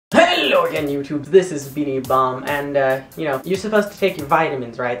Hello again, YouTube. This is BeenieBomb, and you know, you're supposed to take your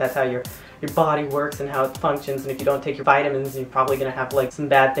vitamins, right? That's how your body works and how it functions, and if you don't take your vitamins, you're probably gonna have like some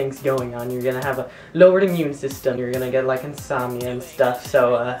bad things going on. You're gonna have a lowered immune system. You're gonna get like insomnia and stuff.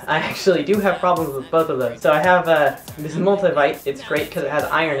 So I actually do have problems with both of those. So I have this multivite. It's great because it has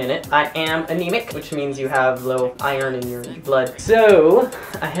iron in it. I am anemic, which means you have low iron in your blood. So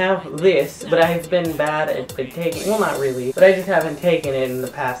I have this, but I've been bad at taking, well, not really, but I just haven't taken it in the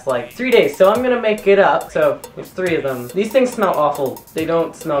past like 3 days. So I'm gonna make it up. So there's 3 of them. These things smell awful. They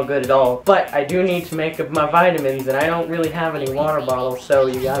don't smell good at all. But I do need to make up my vitamins, and I don't really have any water bottles, so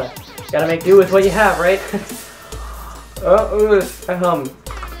you gotta make do with what you have, right? Oh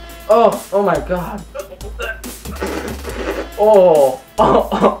my god. Oh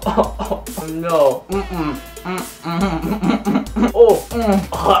no.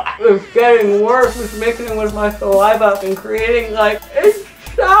 It's getting worse. It's mixing with my saliva and creating like a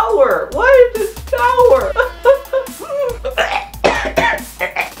shower. Why is it shower?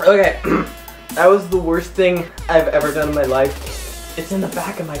 Okay, that was the worst thing I've ever done in my life. It's in the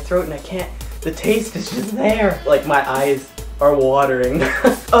back of my throat and I can't, the taste is just there. Like my eyes are watering.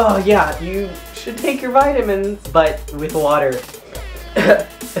 Oh yeah, you should take your vitamins, but with water.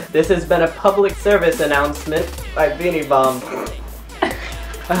 This has been a public service announcement by BeenieBomb.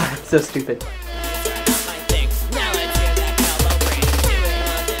 I'm so stupid.